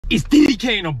It's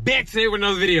DDK and I'm back today with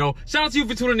another video. Shout out to you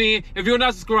for tuning in. If you're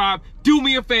not subscribed, do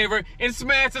me a favor and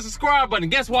smash the subscribe button.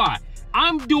 Guess what?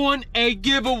 I'm doing a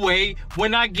giveaway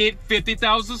when I get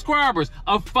 50,000 subscribers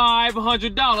of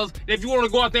 $500. And if you want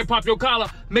to go out there and pop your collar,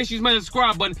 make sure you smash the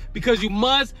subscribe button because you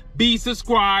must be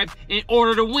subscribed in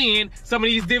order to win some of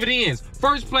these dividends.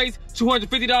 First place,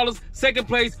 $250. Second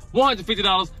place,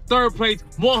 $150. Third place,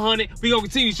 $100. We gonna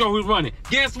continue to show who's running.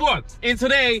 Guess what? And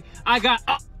today, I got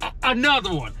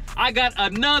another one. I got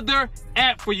another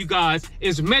app for you guys.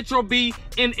 It's METROBI,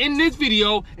 and in this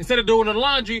video, instead of doing the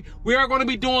laundry, we are going to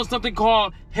be doing something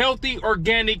called Healthy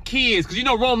Organic Kids, because you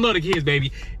know Rome love the kids,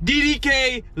 baby.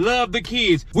 DDK love the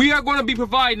kids. We are going to be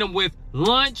providing them with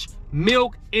lunch,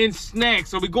 milk, and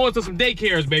snacks. So we're going to some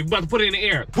daycares, baby. We're about to put it in the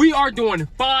air. We are doing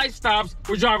 5 stops.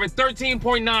 We're driving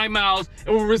 13.9 miles,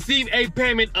 and we'll receive a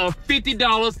payment of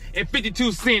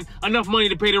 $50.52, enough money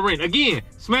to pay the rent. Again,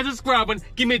 smash the subscribe button,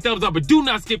 give me a thumbs up, but do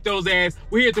not skip those ads.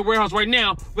 We're here at the warehouse right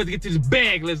now. We're about to get to this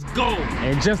bag. Let's go.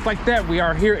 And just like that, we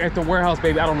are here at the warehouse,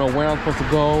 baby. I don't know where I'm supposed to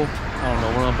go. I don't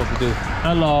know what I'm supposed to do.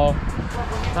 Hello.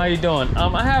 How you doing?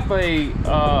 I have a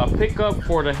pickup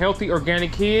for the Healthy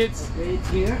Organic Kids. Okay, it's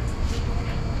here.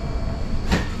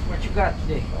 What you got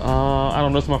today? I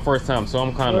don't know. It's my first time, so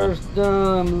I'm kind of. First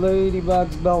time,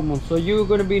 Ladybug's Belmont. So you're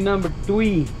gonna be number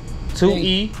 3.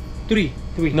 2E. 3.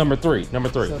 Number 3. Number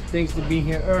 3. So thanks to being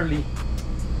here early.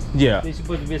 Yeah. They're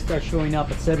supposed to be start showing up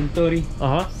at 7:30.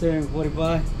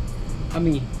 7:45. I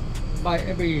mean, by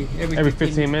every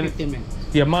 15 minutes. 15 minutes.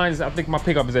 Yeah, mine's. I think my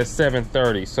pickup is at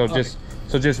 7:30. So okay.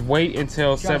 just wait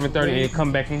until 7:30 and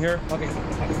come back in here. Okay.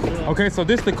 Okay. So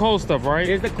this is the cold stuff, right?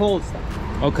 Here's the cold stuff.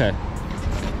 Okay.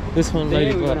 This one,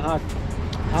 Ladybug.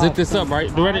 Zip this up, right?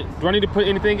 Do I need to put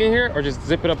anything in here, or just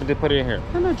zip it up and just put it in here?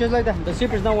 No, just like that. The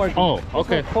zipper's not working. Oh,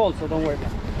 okay. It's not cold, so don't worry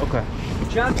about it. Okay.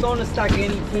 Just don't stack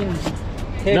anything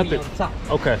heavy Nothing on top.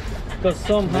 Okay. Because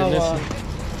somehow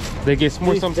they get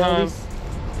smushed sometimes.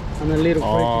 And a little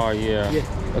oh yeah.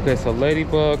 Okay, so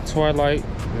Ladybug, Twilight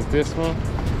is this one.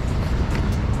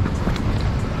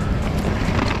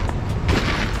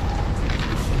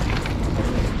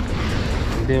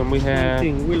 And then we have.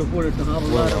 We'll afford it to have a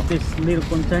lot of these little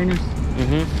containers.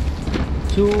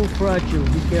 Too fragile.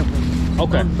 Be careful.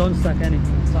 Okay. Don't stack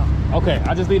anything on top. Okay,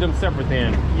 I just leave them separate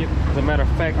then. Yep. As a matter of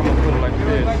fact, I'm gonna put it like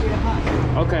this.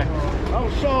 Okay. Oh,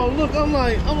 sure. Look, I'm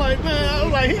like,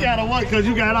 man, he gotta watch because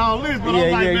you got all this, but I'm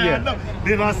like, man, no.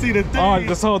 Then I see the thing.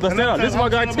 Oh, so the setup. This is my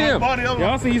guy Tim.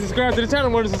 Y'all see he subscribed to the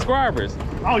channel, one of the subscribers.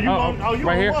 Oh, you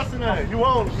right here? What's the name? You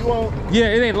won't. Yeah,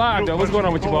 it ain't live though. What's going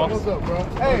on with you, boss? What's up, bro?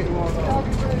 Hey.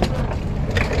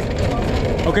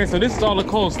 Okay, so this is all the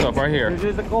cold stuff right here. This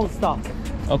is the cold stuff.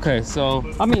 Okay, so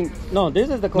I mean, no, this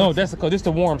is the cold. No, that's the cold. This is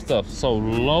the warm stuff. So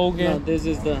Logan. No, this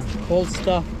is the cold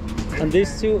stuff, and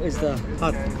this too is the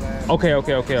hot. Okay.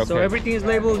 So everything is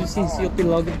labeled. You see COP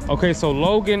Logan. Okay, so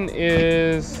Logan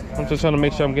is. I'm just trying to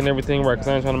make sure I'm getting everything right because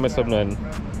I ain't trying to mess up nothing.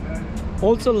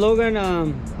 Also, Logan.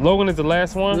 Logan is the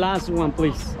last one. Last one,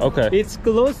 please. Okay. It's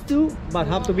close to, but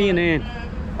have to be an end.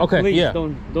 Okay. Please, yeah.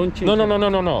 Don't change.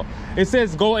 No. It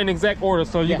says go in exact order,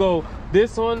 so you go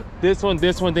this one,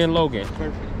 then Logan.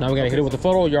 Perfect. Now we gotta hit it with the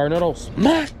photo. You already know those.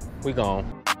 We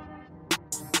gone.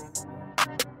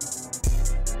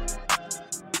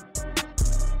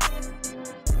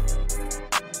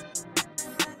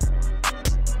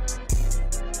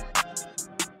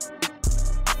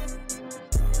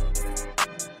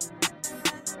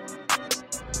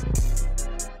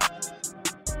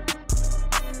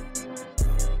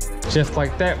 Just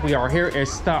like that, we are here at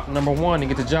stop number 1 to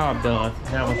get the job done.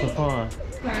 Having some fun.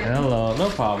 Hello, no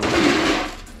problem.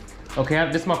 Okay,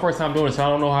 this is my first time doing it, so I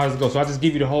don't know how this goes. So I just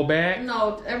give you the whole bag?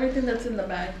 No, everything that's in the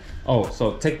bag. Oh,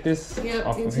 so take this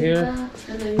off of here. That,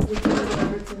 and then you can put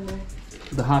whatever's in there.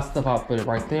 The hot stuff, I'll put it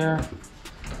right there.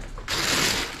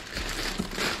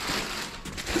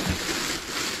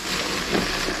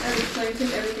 So you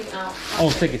take everything out.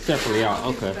 Oh, take it separately out.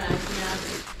 Okay. Bag, yeah.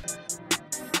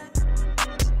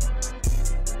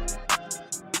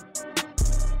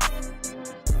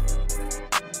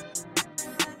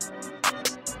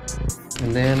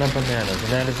 And then a banana.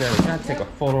 Bananas there. I gotta take a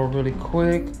photo really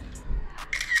quick.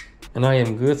 And I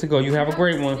am good to go. You have a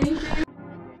great one.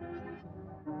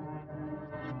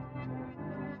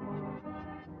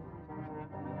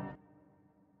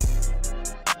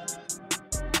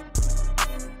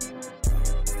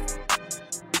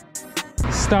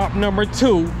 Stop number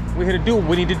 2. We're here to do what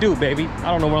we need to do, baby. I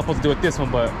don't know what I'm supposed to do with this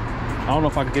one, but I don't know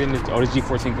if I can get in this. Oh, this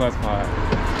G14 classified.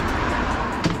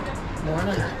 Good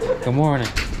morning. Good morning.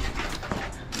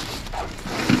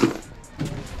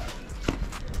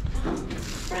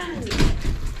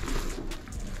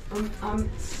 I'm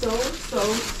so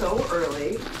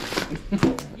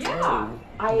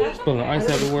Spilling ice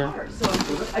everywhere.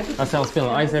 I sound spilling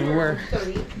ice everywhere.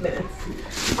 30 minutes.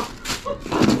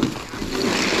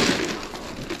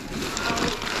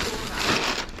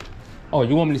 Oh,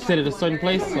 you want me to set it a certain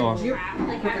place? Or?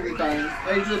 Perfectly fine.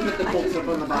 I usually put the cold stuff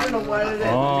on the bottom. I don't know why it is.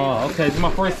 Oh, okay. It's my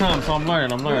first time, so I'm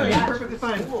learning. Yeah, perfectly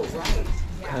fine.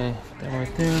 Okay, that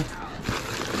right there.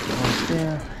 Right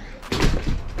there.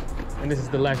 And this is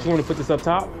the last. You want to put this up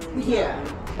top? Yeah.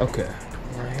 Okay.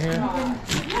 Right here.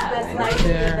 That's nice to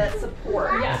get that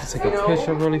support. I have to take a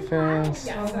picture really fast.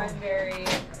 Yeah, so I'm very,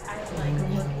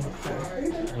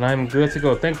 And I'm good to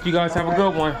go. Thank you guys. Have a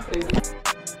good one.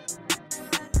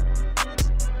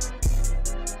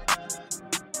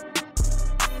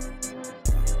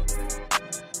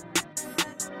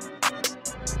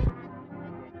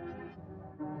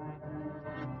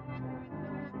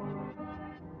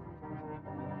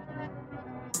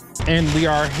 And we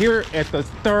are here at the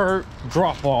third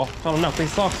drop off. Trying to knock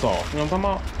these socks off. You know what I'm talking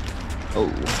about? Oh.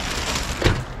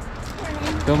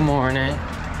 Good morning.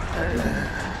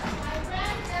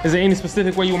 Is there any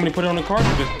specific way you want me to put it on the cart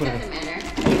or just put it? Doesn't matter.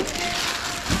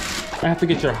 I have to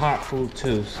get your hot food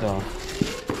too, so.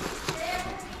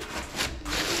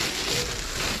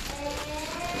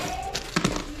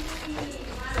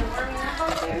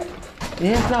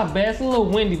 Yeah, it's not bad. It's a little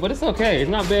windy, but it's okay. It's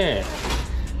not bad.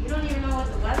 You don't even know what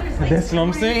the weather's like. That's what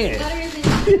I'm saying.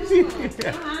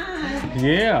 Come on.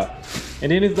 Yeah.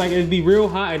 And then it's like, it'd be real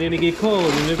hot and then it get cold.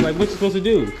 And it's like, what you supposed to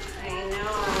do? I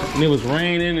know. And it was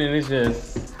raining and it's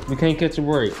just, we can't catch a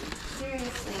break.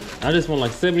 Seriously. I just want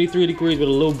like 73 degrees with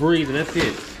a little breeze and that's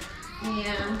it.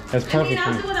 Yeah. That's perfect. I mean,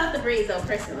 I'll do without the breeze though,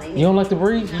 personally. You don't like the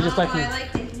breeze? You No, just like I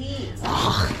like the heat.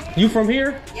 You from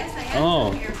here? Yes, I am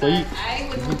Oh, from here, so but you- I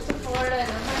would move to Florida in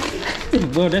a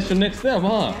heartbeat. Well, that's your next step,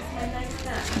 huh? That's my next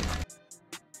step.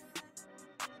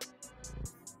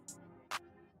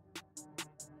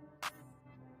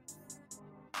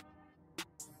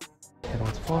 Head on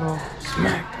to photo.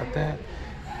 Smack. Got that.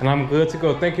 And I'm good to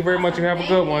go. Thank you very much. You have a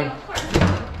good one.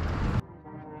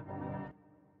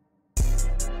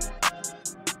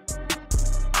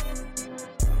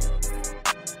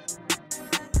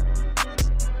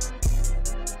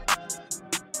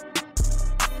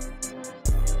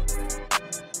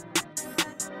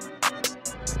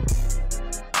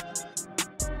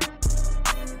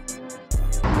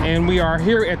 And we are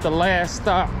here at the last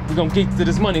stop. We're gonna get to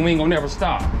this money. We ain't gonna never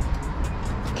stop.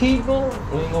 Keep going.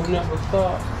 We ain't gonna never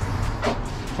stop.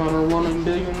 Trying to run $1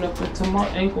 billion up into my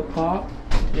ankle pop.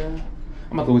 Yeah.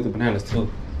 I'm about to wait the bananas too.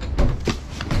 I'm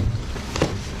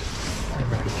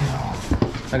ready to get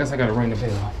off. I guess I gotta ring the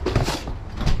bell.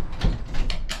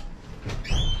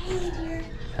 Hey, dear.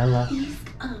 Hello. These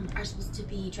are supposed to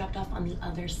be dropped off on the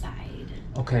other side.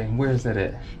 Okay, where is that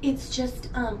at? It's just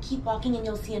keep walking and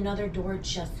you'll see another door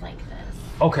just like this.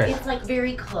 Okay. It's like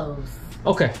very close.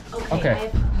 Okay.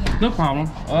 Okay. Yeah. No problem.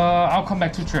 I'll come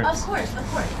back 2 trips. Of course.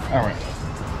 All right.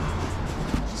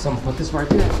 So I'm gonna put this right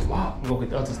there. Wow. Go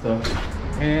get the other stuff.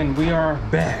 And we are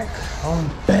back. I'm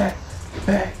back.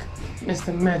 It's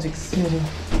the Magic City.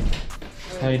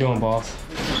 How you doing, boss?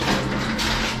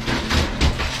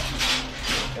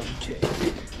 Okay.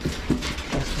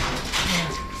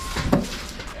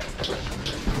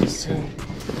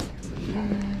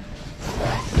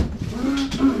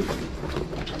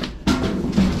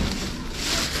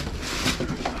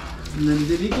 And then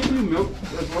did he give you milk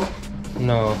as well?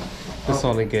 No, that's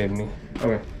all they gave me.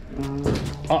 Okay.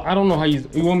 I don't know how you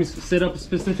want me to set up a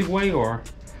specific way or?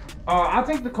 I'll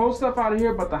take the cold stuff out of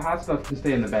here, but the hot stuff can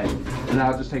stay in the bag. And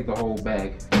I'll just take the whole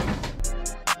bag.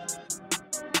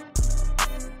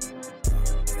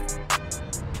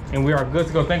 And we are good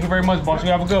to go. Thank you very much, boss.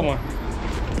 You have a good one.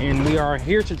 And we are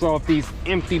here to draw off these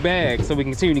empty bags so we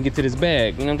can continue to get to this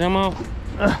bag. You know what I'm talking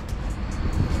about?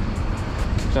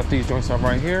 Drop these joints off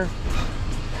right here.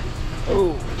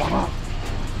 Oh, wow.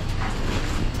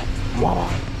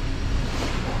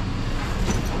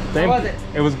 How was it?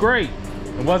 It was great.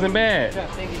 It wasn't bad. Yeah,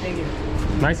 thank you.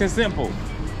 Nice and simple.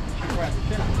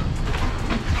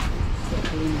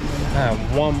 I have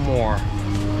one more.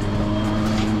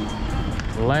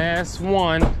 Last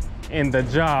one, and the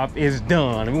job is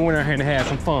done. We went out here and had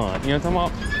some fun. You know what I'm talking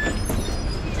about?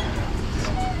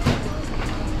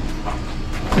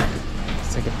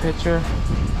 Let's take a picture.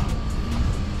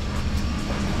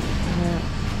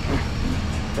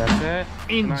 That's it.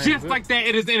 And just like that,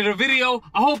 it is the end of the video.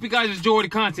 I hope you guys enjoyed the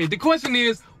content. The question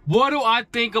is, what do I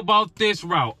think about this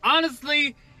route?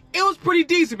 Honestly, it was pretty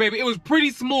decent, baby. It was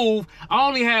pretty smooth. I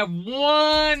only have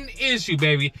one issue,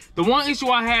 baby. The one issue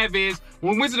I have is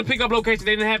when we went to the pickup location,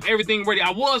 they didn't have everything ready.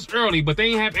 I was early, but they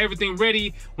didn't have everything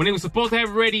ready when they were supposed to have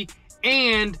it ready.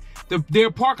 And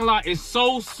their parking lot is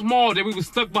so small that we were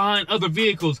stuck behind other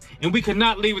vehicles and we could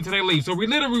not leave until they leave. So we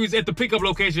literally was at the pickup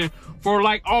location for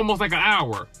like almost like an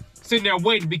hour, sitting there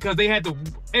waiting because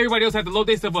everybody else had to load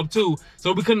their stuff up too,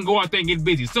 so we couldn't go out there and get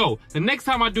busy. So the next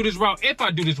time I do this route, if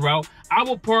I do this route, I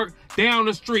will park down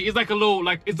the street. It's like a little,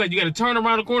 it's like you gotta turn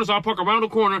around the corner, so I'll park around the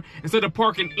corner instead of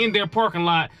parking in their parking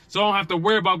lot, so I don't have to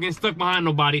worry about getting stuck behind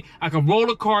nobody. I can roll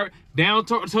a cart down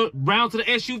round to the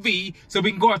SUV so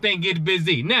we can go out there and get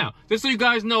busy. Now, just so you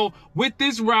guys know, with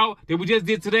this route that we just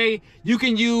did today, you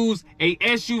can use a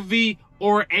SUV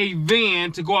or a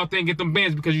van to go out there and get them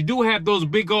bands, because you do have those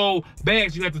big old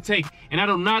bags you have to take, and I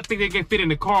do not think they can fit in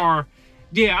the car.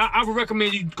 Yeah, I would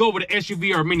recommend you go with an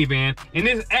SUV or a minivan. And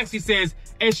this actually says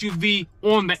SUV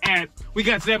on the app. We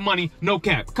got to that money, no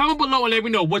cap. Comment below and let me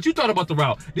know what you thought about the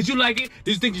route. Did you like it?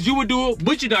 Did you think that you would do it?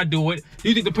 Would you not do it? Do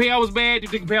you think the payout was bad? Do you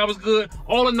think the payout was good?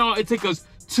 All in all, it took us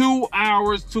 2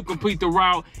 hours to complete the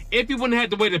route. If you wouldn't have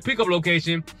to wait at the pickup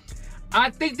location, I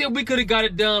think that we could have got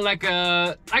it done like in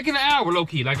an hour,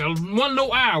 low-key. Like one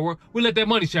low hour, we let that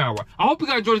money shower. I hope you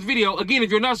guys enjoyed this video. Again,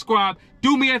 if you're not subscribed,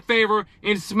 do me a favor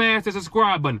and smash the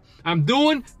subscribe button. I'm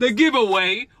doing the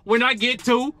giveaway when I get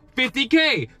to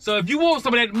 50K. So if you want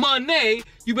some of that money,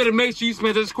 you better make sure you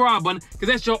smash the subscribe button, because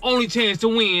that's your only chance to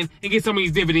win and get some of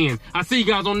these dividends. I'll see you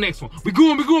guys on the next one. We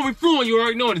flowing, you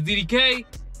already know it. It's DDK,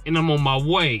 and I'm on my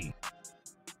way.